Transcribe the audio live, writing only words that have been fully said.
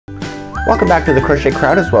Welcome back to the Crochet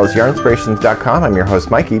Crowd as well as yarnspirations.com. I'm your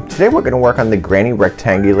host Mikey. Today we're going to work on the granny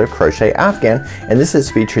rectangular crochet afghan, and this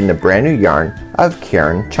is featuring the brand new yarn of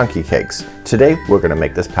Caron Chunky Cakes. Today we're going to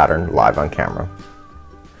make this pattern live on camera.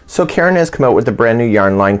 So Caron has come out with a brand new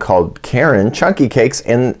yarn line called Caron Chunky Cakes,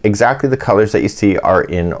 and exactly the colors that you see are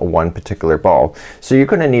in one particular ball. So you're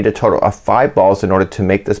going to need a total of 5 balls in order to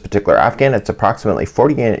make this particular afghan. It's approximately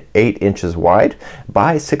 48 inches wide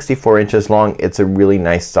by 64 inches long. It's a really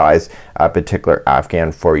nice size particular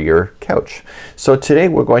afghan for your couch. So today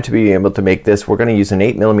we're going to be able to make this. We're going to use an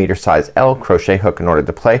 8mm size L crochet hook in order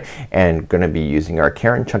to play, and going to be using our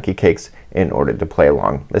Caron Chunky Cakes in order to play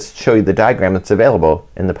along. Let's show you the diagram that's available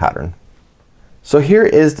in the pattern. So here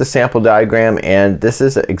is the sample diagram, and this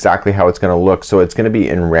is exactly how it's going to look. So it's going to be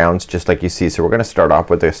in rounds just like you see. So we're going to start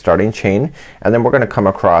off with a starting chain, and then we're going to come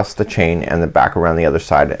across the chain and then back around the other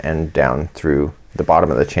side and down through the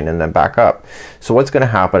bottom of the chain and then back up. So what's going to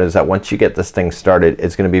happen is that once you get this thing started,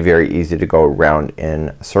 it's going to be very easy to go around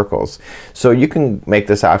in circles. So you can make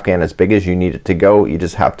this afghan as big as you need it to go. You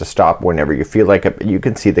just have to stop whenever you feel like it. But you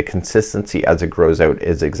can see the consistency as it grows out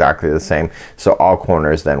is exactly the same. So all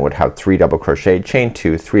corners then would have 3 double crochet, chain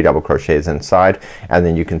 2, 3 double crochets inside, and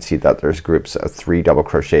then you can see that there's groups of 3 double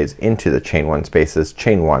crochets into the chain 1 spaces,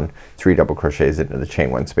 chain 1, 3 double crochets into the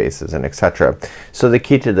chain 1 spaces, and etc. So the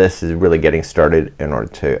key to this is really getting started in order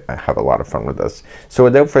to have a lot of fun with this. So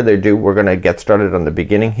without further ado, we're gonna get started on the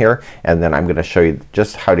beginning here, and then I'm gonna show you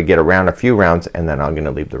just how to get around a few rounds, and then I'm gonna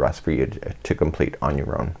leave the rest for you to complete on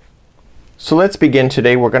your own. So let's begin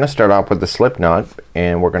today. We're gonna start off with the slip knot,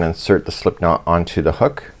 and we're gonna insert the slip knot onto the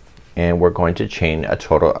hook, and we're going to chain a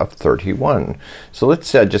total of 31. So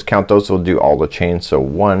let's just count those. We'll do all the chains. So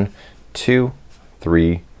 1, 2,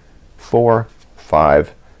 3, 4,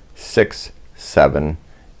 5, 6, 7,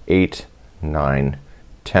 8, 9,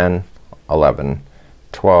 10, 11,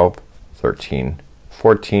 12, 13,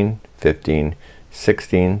 14, 15,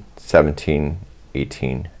 16, 17,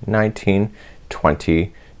 18, 19,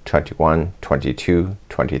 20, 21, 22,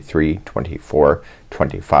 23, 24,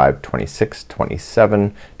 25, 26,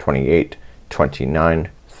 27, 28, 29,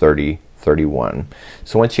 30, 31.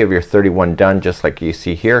 So once you have your 31 done just like you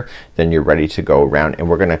see here, then you're ready to go around, and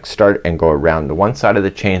we're gonna start and go around the one side of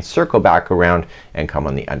the chain, circle back around, and come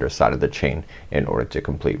on the underside of the chain in order to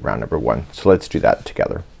complete round number 1. So let's do that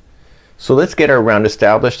together. So let's get our round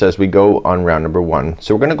established as we go on round number 1.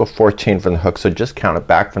 So we're gonna go 4th chain from the hook, so just count it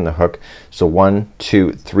back from the hook. So 1,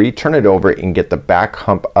 2, 3, turn it over and get the back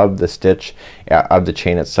hump of the stitch of the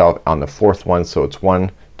chain itself on the 4th one. So it's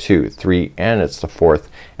 1, 2, 3, and it's the 4th,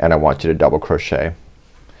 and I want you to double crochet.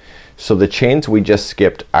 So the chains we just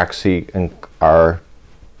skipped actually are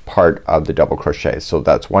part of the double crochet. So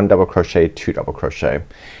that's 1 double crochet, 2 double crochet,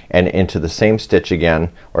 and into the same stitch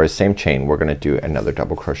again, or the same chain, we're gonna do another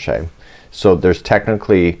double crochet. So there's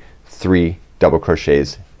technically 3 double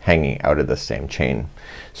crochets hanging out of the same chain.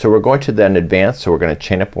 So we're going to then advance. So we're gonna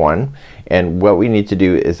chain up 1, and what we need to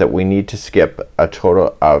do is that we need to skip a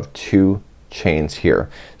total of 2 chains here.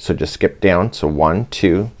 So just skip down. So 1,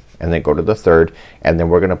 2, and then go to the 3rd, and then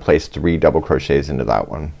we're gonna place 3 double crochets into that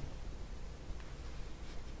one.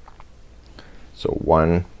 So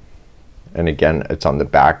 1, and again it's on the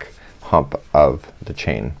back hump of the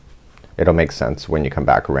chain. It'll make sense when you come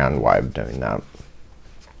back around why I'm doing that.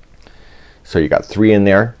 So you got 3 in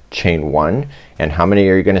there, chain 1, and how many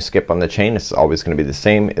are you gonna skip on the chain? It's always gonna be the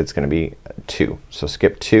same. It's gonna be 2. So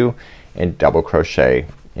skip 2 and double crochet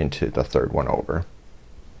into the 3rd one over.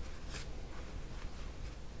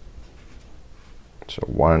 So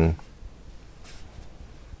 1,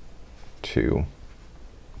 2,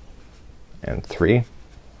 and 3.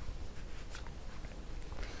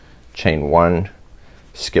 Chain 1,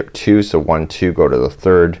 skip 2, so 1, 2, go to the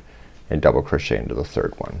 3rd and double crochet into the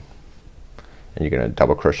 3rd one. And you're gonna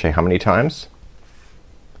double crochet how many times?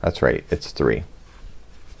 That's right, it's 3.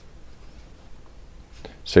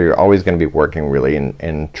 So you're always gonna be working really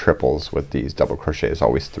in triples with these double crochets,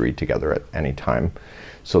 always 3 together at any time.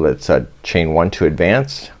 So let's chain 1 to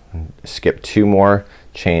advance, skip 2 more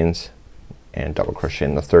chains, and double crochet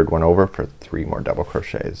in the 3rd one over for 3 more double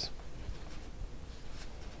crochets.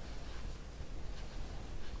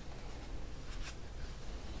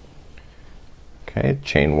 Okay,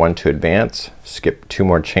 chain 1 to advance, skip 2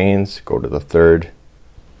 more chains, go to the 3rd,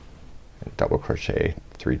 and double crochet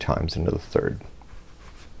 3 times into the 3rd.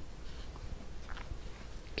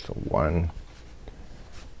 So 1,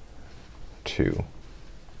 2,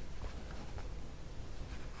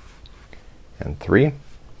 and 3.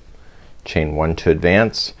 Chain 1 to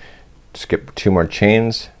advance, skip 2 more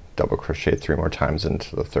chains, double crochet 3 more times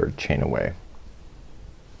into the 3rd chain away.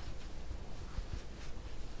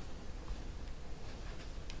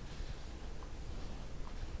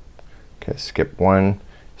 Okay, skip one,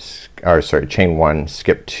 or sorry, chain one,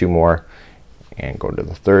 skip two more, and go to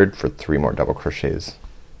the third for 3 more double crochets.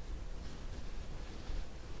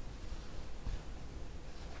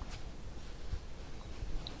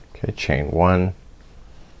 Okay, chain one,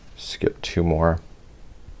 skip two more.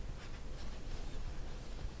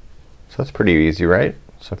 So that's pretty easy, right?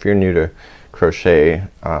 So if you're new to crochet,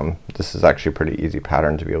 this is actually a pretty easy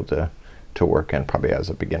pattern to be able to work in, probably as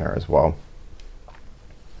a beginner as well.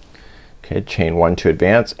 Okay, chain one to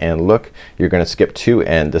advance, and look, you're gonna skip two,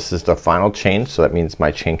 and this is the final chain, so that means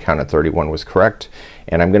my chain count of 31 was correct.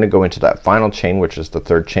 And I'm gonna go into that final chain, which is the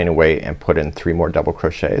third chain away, and put in 3 more double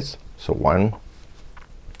crochets. So 1,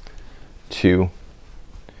 2,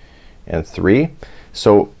 and 3.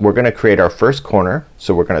 So we're gonna create our first corner,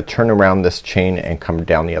 so we're gonna turn around this chain and come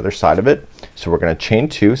down the other side of it. So we're gonna chain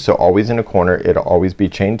 2, so always in a corner it'll always be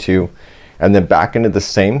chain 2, and then back into the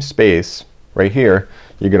same space right here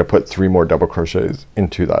you're gonna put 3 more double crochets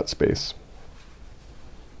into that space.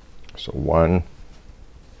 So 1,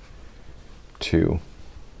 2,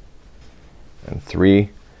 and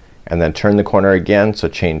 3, and then turn the corner again, so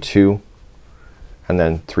chain 2, and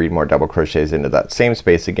then 3 more double crochets into that same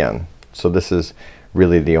space again. So this is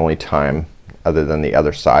really the only time other than the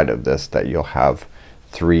other side of this that you'll have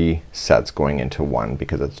 3 sets going into one,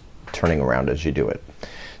 because it's turning around as you do it.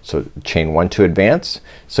 So chain 1 to advance.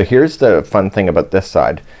 So here's the fun thing about this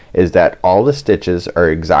side, is that all the stitches are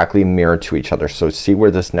exactly mirrored to each other. So see where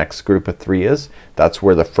this next group of 3 is? That's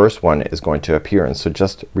where the first one is going to appear. And so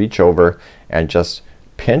just reach over and just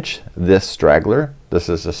pinch this straggler. This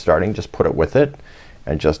is the starting, just put it with it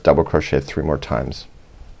and just double crochet 3 more times.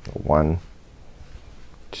 1,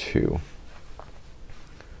 2,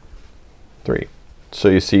 3. So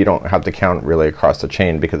you see you don't have to count really across the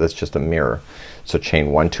chain because it's just a mirror. So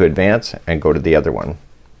chain 1 to advance and go to the other one,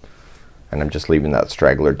 and I'm just leaving that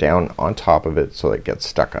straggler down on top of it so it gets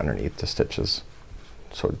stuck underneath the stitches.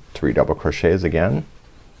 So 3 double crochets again,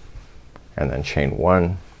 and then chain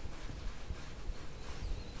 1.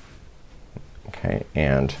 Okay,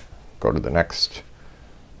 and go to the next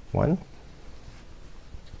one.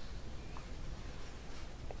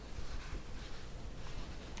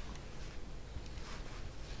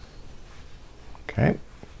 Okay,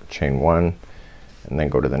 chain 1, and then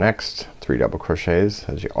go to the next 3 double crochets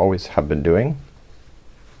as you always have been doing.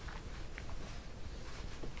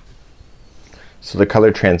 So the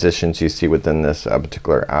color transitions you see within this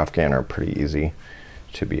particular Afghan are pretty easy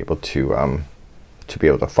to be able to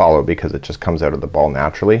follow, because it just comes out of the ball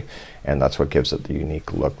naturally, and that's what gives it the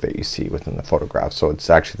unique look that you see within the photograph. So it's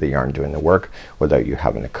actually the yarn doing the work without you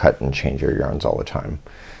having to cut and change your yarns all the time.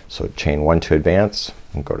 So chain 1 to advance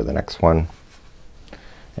and go to the next one.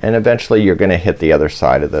 And eventually you're gonna hit the other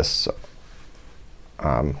side of this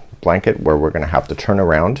blanket where we're gonna have to turn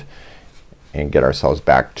around and get ourselves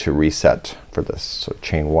back to reset for this. So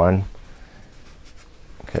chain 1.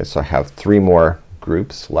 Okay, so I have 3 more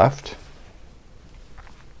groups left.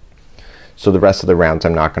 So the rest of the rounds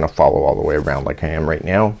I'm not gonna follow all the way around like I am right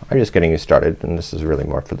now. I'm just getting you started, and this is really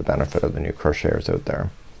more for the benefit of the new crocheters out there.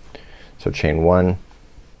 So chain 1.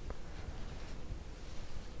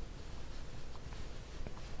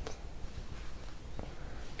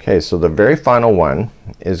 Okay, so the very final one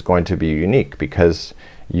is going to be unique because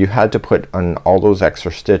you had to put on all those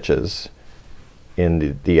extra stitches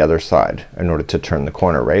in the other side in order to turn the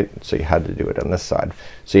corner, right? So you had to do it on this side.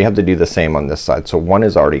 So you have to do the same on this side. So 1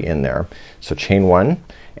 is already in there. So chain 1,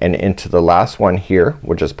 and into the last one here,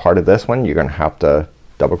 which is part of this one, you're gonna have to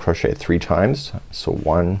double crochet 3 times. So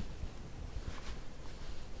 1,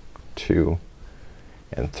 2,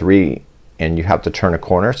 and 3, and you have to turn a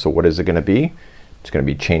corner. So what is it gonna be? It's gonna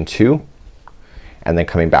be chain 2, and then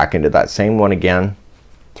coming back into that same one again,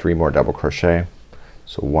 3 more double crochet.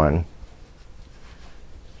 So 1,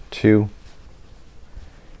 2,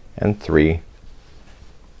 and 3,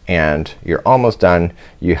 and you're almost done.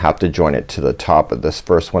 You have to join it to the top of this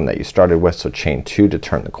first one that you started with. So chain 2 to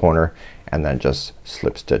turn the corner, and then just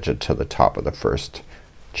slip stitch it to the top of the first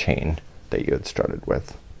chain that you had started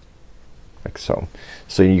with, like so.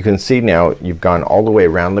 So you can see now you've gone all the way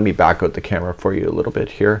around. Let me back out the camera for you a little bit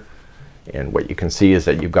here, and what you can see is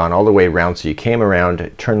that you've gone all the way around. So you came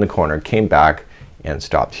around, turned the corner, came back, and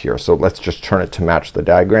stopped here. So let's just turn it to match the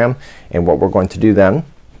diagram, and what we're going to do then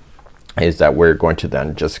is that we're going to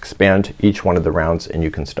then just expand each one of the rounds, and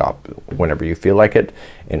you can stop whenever you feel like it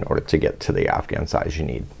in order to get to the Afghan size you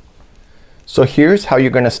need. So here's how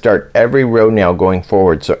you're gonna start every row now going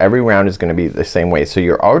forward. So every round is gonna be the same way. So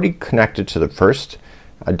you're already connected to the first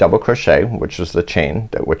double crochet, which is the chain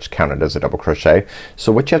which counted as a double crochet.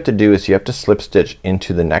 So what you have to do is you have to slip stitch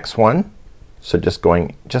into the next one, So just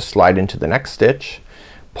slide into the next stitch,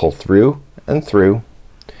 pull through and through,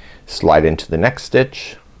 slide into the next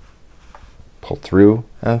stitch, pull through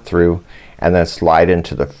and through, and then slide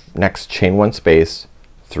into the next chain 1 space,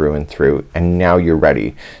 through and through, and now you're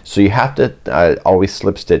ready. So you have to always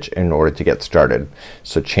slip stitch in order to get started.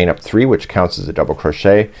 So chain up 3, which counts as a double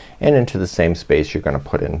crochet, and into the same space you're gonna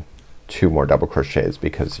put in 2 more double crochets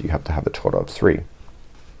because you have to have a total of 3.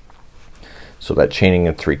 So that chaining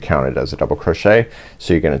in 3 counted as a double crochet.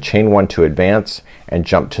 So you're gonna chain 1 to advance and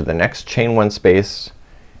jump to the next chain 1 space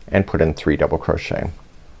and put in 3 double crochet.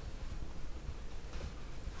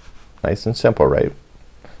 Nice and simple, right?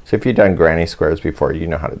 So if you've done granny squares before, you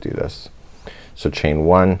know how to do this. So chain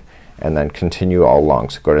 1 and then continue all along.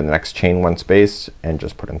 So go to the next chain 1 space and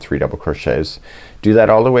just put in 3 double crochets. Do that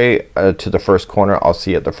all the way to the first corner. I'll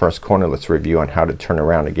see you at the first corner. Let's review on how to turn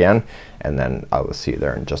around again, and then I'll see you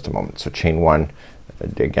there in just a moment. So chain 1,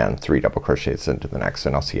 again 3 double crochets into the next,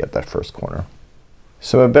 and I'll see you at that first corner.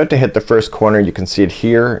 So I'm about to hit the first corner. You can see it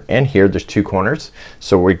here and here. There's 2 corners.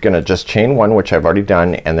 So we're gonna just chain 1, which I've already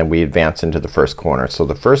done, and then we advance into the first corner. So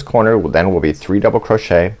the first corner will be 3 double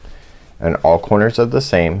crochet, and all corners are the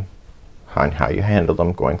same on how you handle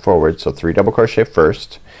them going forward. So 3 double crochet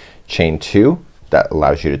first, chain 2, that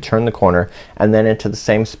allows you to turn the corner, and then into the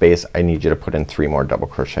same space I need you to put in 3 more double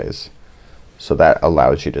crochets. So that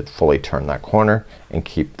allows you to fully turn that corner and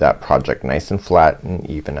keep that project nice and flat and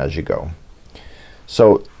even as you go.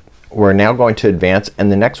 So we're now going to advance, and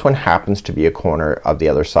the next one happens to be a corner of the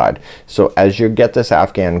other side. So as you get this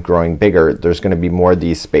Afghan growing bigger, there's gonna be more of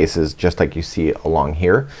these spaces just like you see along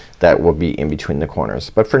here that will be in between the corners.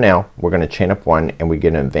 But for now we're gonna chain up 1 and we're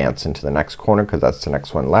gonna advance into the next corner because that's the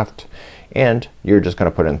next one left, and you're just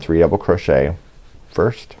gonna put in 3 double crochet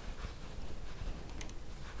first,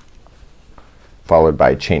 followed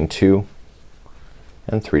by chain 2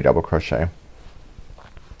 and 3 double crochet.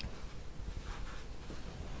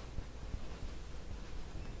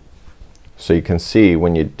 So you can see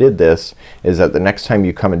when you did this is that the next time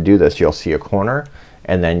you come and do this, you'll see a corner,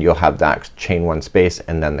 and then you'll have that chain 1 space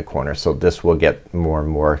and then the corner. So this will get more and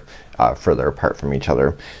more further apart from each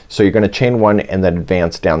other. So you're gonna chain 1 and then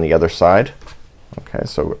advance down the other side. Okay,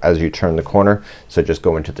 so as you turn the corner, so just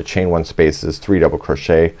go into the chain 1 spaces, 3 double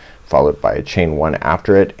crochet, followed by a chain 1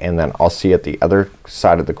 after it, and then I'll see you at the other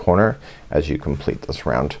side of the corner as you complete this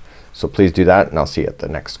round. So please do that, and I'll see you at the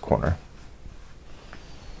next corner.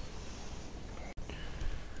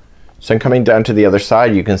 So I'm coming down to the other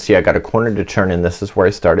side. You can see I got a corner to turn, and this is where I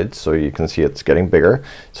started. So you can see it's getting bigger.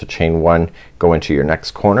 So chain 1, go into your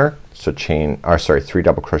next corner. So 3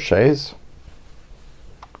 double crochets,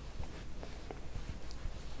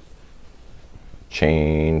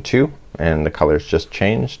 chain 2, and the colors just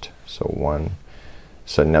changed. So 1,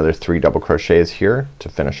 so another 3 double crochets here to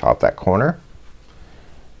finish off that corner,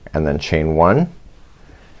 and then chain 1,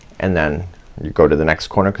 and then you go to the next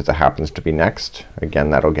corner because it happens to be next.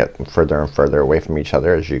 Again, that'll get further and further away from each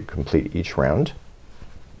other as you complete each round.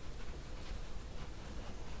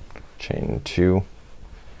 Chain 2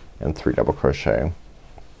 and 3 double crochet.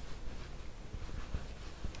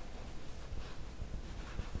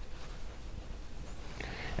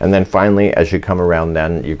 And then finally as you come around,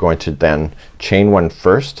 then you're going to then chain 1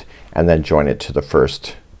 first and then join it to the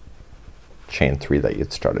first chain 3 that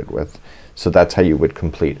you'd started with. So that's how you would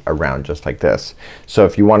complete a round just like this. So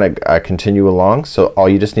if you want to continue along, so all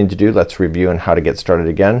you just need to do, let's review on how to get started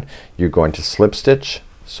again. You're going to slip stitch,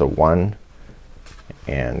 so 1,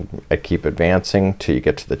 and keep advancing till you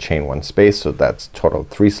get to the chain 1 space. So that's total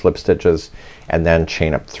 3 slip stitches, and then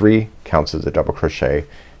chain up 3 counts as a double crochet,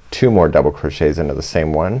 2 more double crochets into the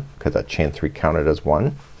same one because that chain 3 counted as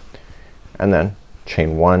 1, and then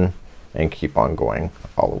chain 1 and keep on going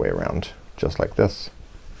all the way around just like this.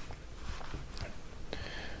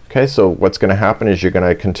 Okay, so what's gonna happen is you're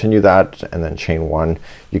gonna continue that and then chain 1.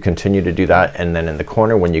 You continue to do that, and then in the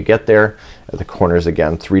corner when you get there at the corners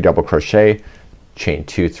again 3 double crochet, chain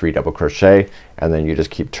 2, 3 double crochet, and then you just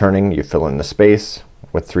keep turning. You fill in the space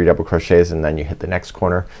with 3 double crochets, and then you hit the next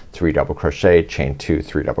corner, 3 double crochet, chain 2,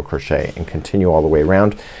 3 double crochet, and continue all the way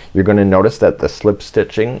around. You're gonna notice that the slip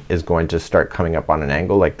stitching is going to start coming up on an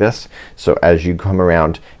angle like this. So as you come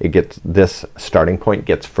around, it gets, this starting point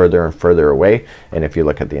gets further and further away, and if you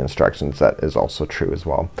look at the instructions that is also true as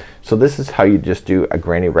well. So this is how you just do a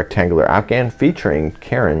granny rectangular Afghan featuring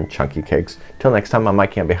Caron Chunky Cakes. Till next time, I'm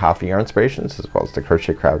Mikey on behalf of Yarn Inspirations as well as the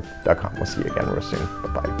crochetcrowd.com. We'll see you again real soon.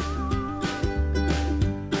 Bye bye.